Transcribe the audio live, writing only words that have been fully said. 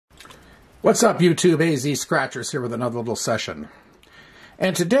What's up, YouTube? AZ Scratchers here with another little session.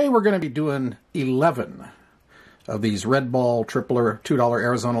 And today we're going to be doing 11 of these Red Ball Tripler $2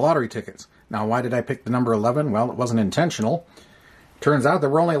 Arizona lottery tickets. Now, why did I pick the number 11? Well, it wasn't intentional. Turns out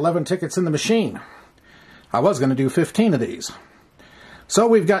there were only 11 tickets in the machine. I was going to do 15 of these. So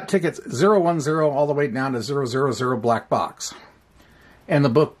we've got tickets 010 all the way down to 000 black box. And the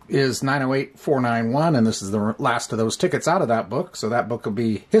book is 908491, and this is the last of those tickets out of that book, so that book will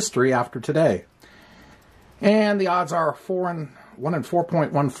be history after today. And the odds are 1 and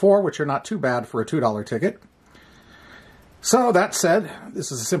 4.14, which are not too bad for a $2 ticket. So that said,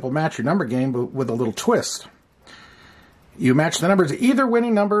 this is a simple match your number game, but with a little twist. You match the numbers, either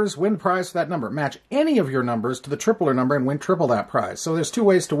winning numbers, win prize for that number. Match any of your numbers to the tripler number and win triple that prize. So there's two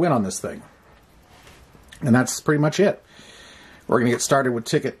ways to win on this thing. And that's pretty much it. We're going to get started with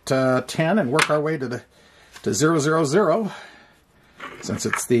ticket 10 and work our way to 000, since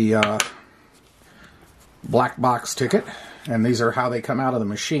it's the black box ticket. And these are how they come out of the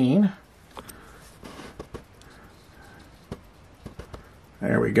machine.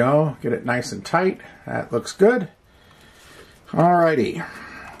 There we go. Get it nice and tight. That looks good. Alrighty.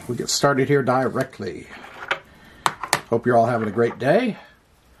 We get started here directly. Hope you're all having a great day.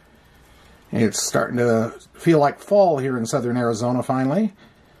 It's starting to feel like fall here in southern Arizona finally,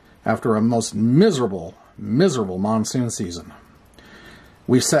 after a most miserable monsoon season.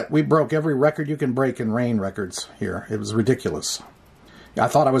 We broke every record you can break in rain records here. It was ridiculous. I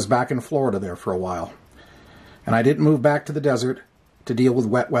thought I was back in Florida there for a while. And I didn't move back to the desert to deal with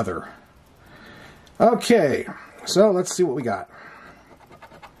wet weather. Okay, so let's see what we got.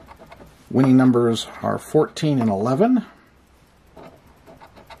 Winning numbers are 14 and 11.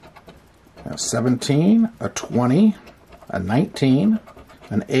 A 17, a 20, a 19,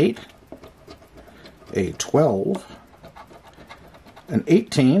 an 8, a 12, an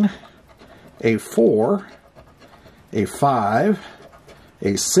 18, a 4, a 5,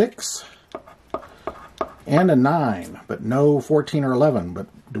 a 6, and a 9, but no 14 or 11. But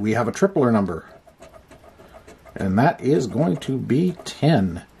do we have a tripler number? And that is going to be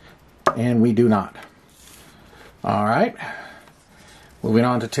 10, and we do not. All right. Moving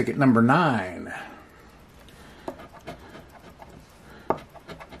on to ticket number 9.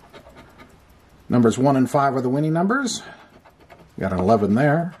 Numbers 1 and 5 are the winning numbers. Got an 11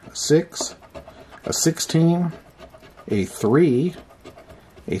 there, a 6, a 16, a 3,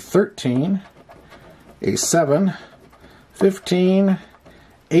 a 13, a 7, 15,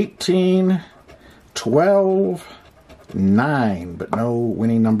 18, 12, 9, but no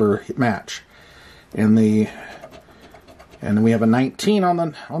winning number match. And then we have a 19 on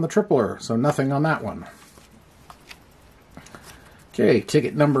the tripler, so nothing on that one. Okay,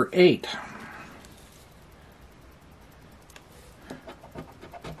 ticket number 8.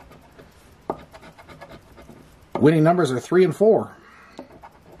 Winning numbers are 3 and 4.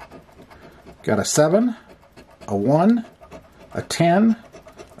 Got a 7, a 1, a 10,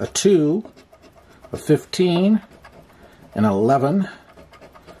 a 2, a 15, an 11,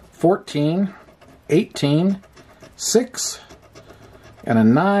 14, 18, 6, and a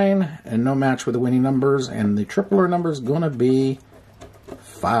 9, and no match with the winning numbers, and the tripler number is going to be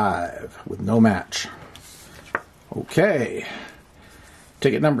 5 with no match. Okay,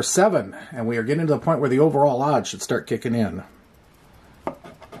 ticket number 7, and we are getting to the point where the overall odds should start kicking in.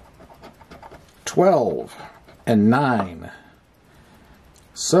 12 and 9.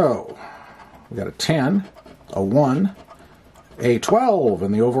 So, we got a 10, a 1, a 12,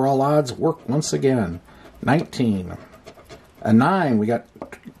 and the overall odds work once again. 19, a 9, we got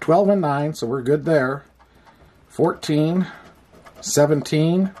 12 and 9, so we're good there. 14,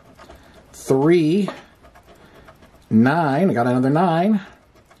 17, 3, 9, we got another 9,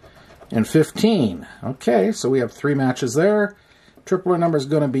 and 15. Okay, so we have 3 matches there. Tripler number is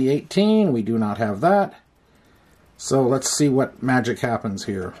going to be 18, we do not have that. So let's see what magic happens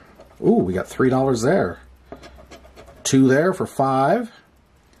here. Ooh, we got $3 there. 2 there for 5.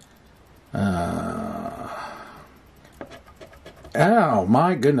 Oh,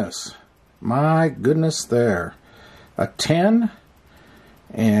 my goodness. My goodness there. A 10,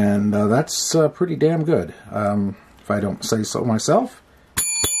 and that's pretty damn good, if I don't say so myself.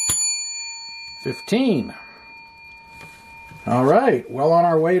 15. All right, well on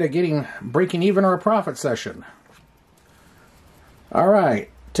our way to breaking even or a profit session. All right,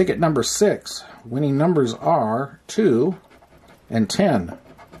 ticket number 6. Winning numbers are 2 and 10.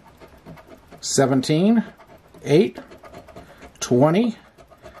 17, 8, 20,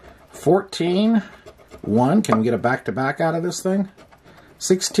 14, 1. Can we get a back-to-back out of this thing?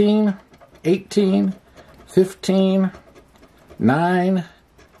 16, 18, 15, 9,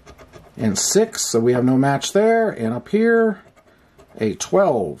 and 6, so we have no match there. And up here, a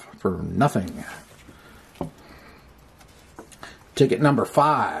 12 for nothing. Ticket number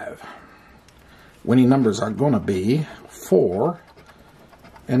 5. Winning numbers are going to be 4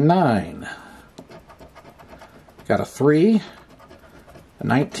 and 9. Got a 3, a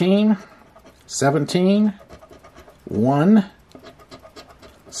 19, 17, 1,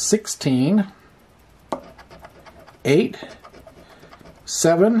 16, 8,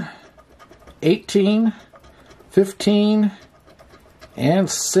 7, 18, 15, and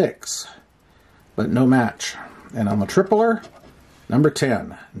 6. But no match. And on the tripler, number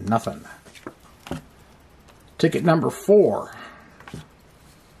 10, nothing. Ticket number 4.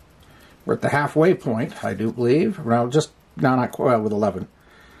 We're at the halfway point, I do believe. Well, not quite with 11.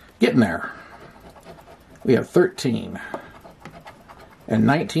 Getting there. We have 13 and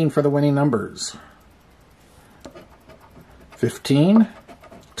 19 for the winning numbers. 15,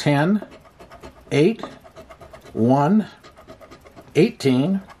 10, 8, 1,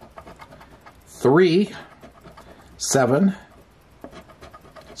 18, 3, 7,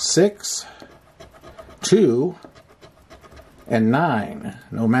 6, 2, and 9.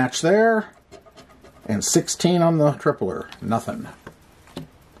 No match there. And 16 on the tripler. Nothing.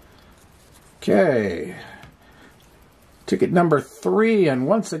 Okay. Ticket number 3, and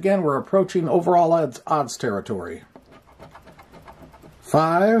once again we're approaching overall odds territory.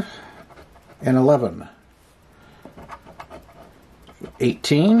 5 and 11.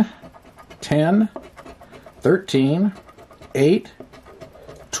 18, 10, 13, 8,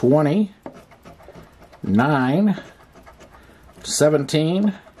 20, 9,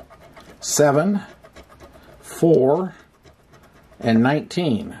 17, 7, 4, and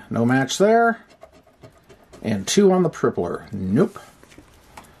 19. No match there. And 2 on the tripler. Nope.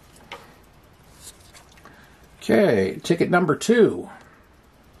 Okay, ticket number 2.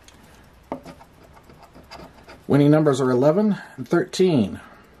 Winning numbers are 11 and 13.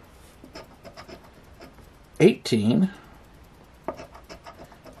 18,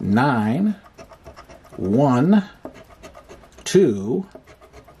 9, 1, 2,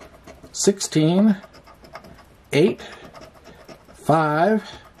 16, 8,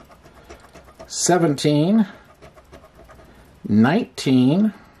 5, 17,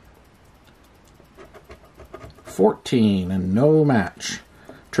 19, 14, and no match.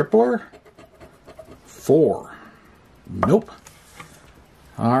 Tripler, 4. Nope.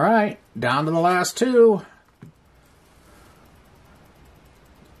 All right, down to the last 2.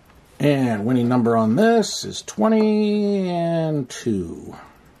 And winning number on this is 20 and 2.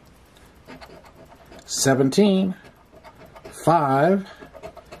 17, 5,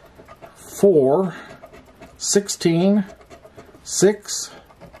 4, 16, 6,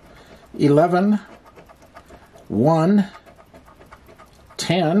 11, 1,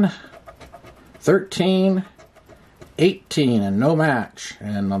 10, 13, 18, and no match.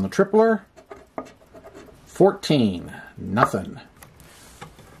 And on the tripler, 14, nothing.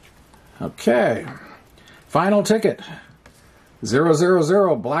 Okay, final ticket,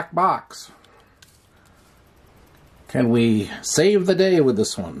 000 black box. Can we save the day with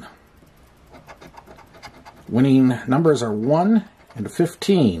this one? Winning numbers are 1 and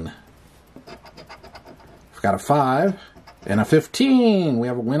 15. We've got a 5 and a 15. We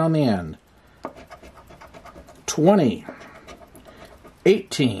have a win on the end. 20,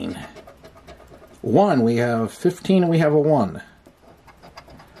 18, 1. We have 15 and we have a 1.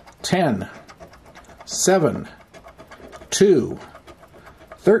 10, 7, 2,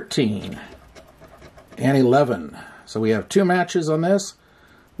 13, and 11. So we have 2 matches on this.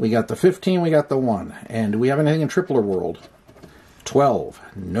 We got the 15, we got the 1. And do we have anything in tripler world? 12.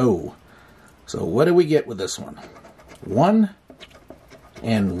 No. So what do we get with this one? 1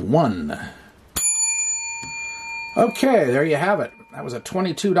 and 1. Okay, there you have it. That was a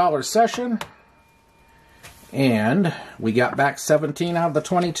 $22 session. And we got back 17 out of the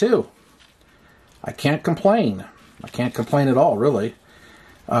 22. I can't complain. I can't complain at all, really.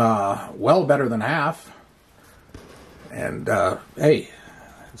 Well better than half. And, hey,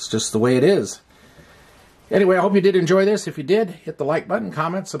 it's just the way it is. Anyway, I hope you did enjoy this. If you did, hit the like button,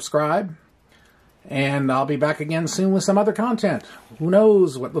 comment, subscribe. And I'll be back again soon with some other content. Who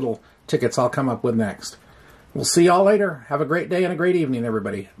knows what little tickets I'll come up with next. We'll see y'all later. Have a great day and a great evening,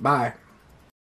 everybody. Bye.